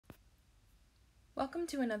Welcome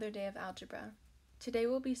to another day of algebra. Today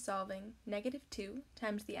we'll be solving negative 2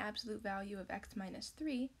 times the absolute value of x minus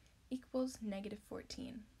 3 equals negative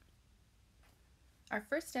 14. Our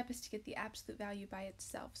first step is to get the absolute value by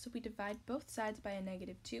itself, so we divide both sides by a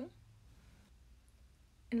negative 2,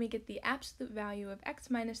 and we get the absolute value of x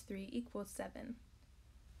minus 3 equals 7.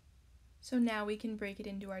 So now we can break it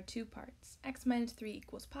into our two parts. X minus 3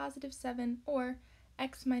 equals positive 7, or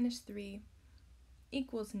x minus 3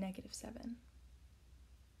 equals negative 7.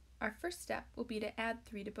 Our first step will be to add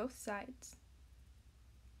 3 to both sides,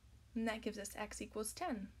 and that gives us x equals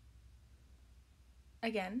 10.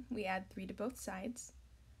 Again, we add 3 to both sides,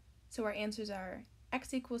 so our answers are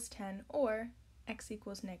x equals 10 or x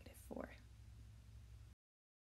equals negative 4.